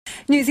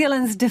New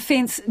Zealand's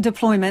defence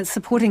deployments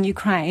supporting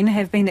Ukraine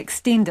have been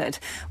extended,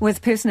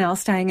 with personnel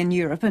staying in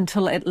Europe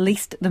until at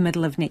least the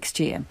middle of next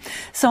year.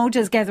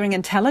 Soldiers gathering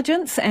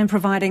intelligence and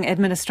providing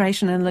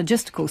administration and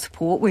logistical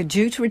support were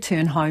due to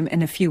return home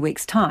in a few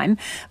weeks' time,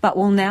 but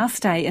will now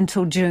stay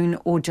until June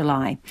or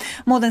July.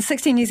 More than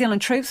 60 New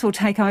Zealand troops will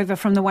take over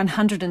from the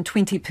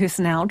 120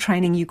 personnel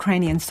training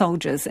Ukrainian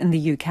soldiers in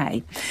the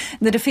UK.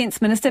 The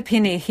Defence Minister,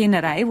 Peeni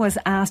Henare, was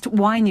asked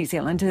why New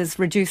Zealand is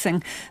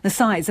reducing the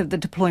size of the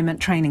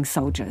deployment training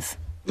soldiers.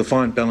 The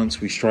fine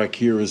balance we strike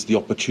here is the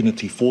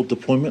opportunity for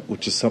deployment,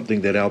 which is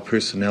something that our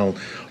personnel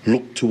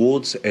look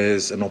towards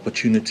as an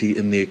opportunity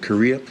in their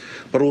career,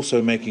 but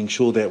also making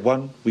sure that,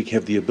 one, we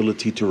have the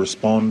ability to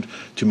respond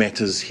to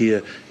matters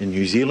here in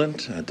New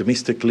Zealand,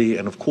 domestically,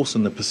 and of course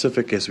in the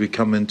Pacific as we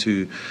come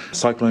into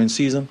cyclone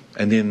season.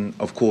 And then,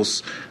 of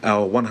course,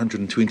 our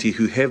 120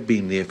 who have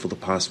been there for the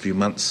past few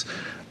months,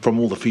 from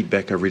all the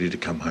feedback, are ready to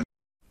come home.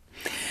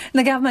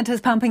 The government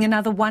is pumping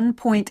another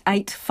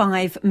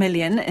 $1.85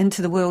 million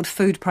into the World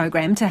Food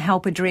Programme to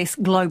help address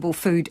global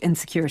food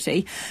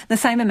insecurity. The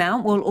same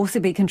amount will also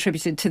be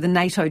contributed to the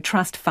NATO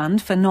Trust Fund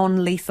for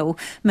non-lethal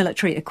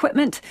military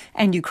equipment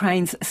and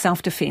Ukraine's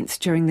self-defence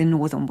during the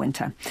northern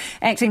winter.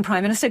 Acting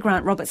Prime Minister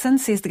Grant Robertson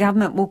says the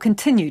government will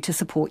continue to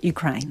support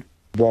Ukraine.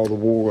 While the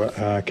war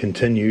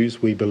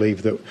continues, we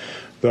believe that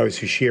those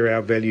who share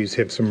our values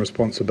have some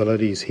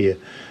responsibilities here.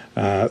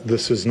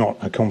 This is not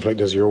a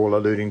conflict, as you're all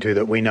alluding to,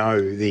 that we know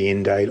the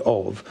end date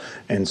of,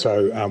 and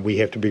so we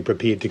have to be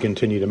prepared to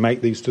continue to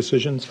make these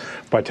decisions.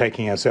 By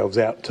taking ourselves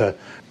out to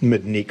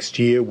mid-next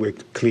year, we're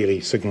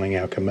clearly signalling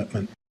our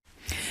commitment.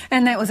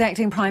 And that was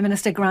Acting Prime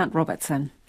Minister Grant Robertson.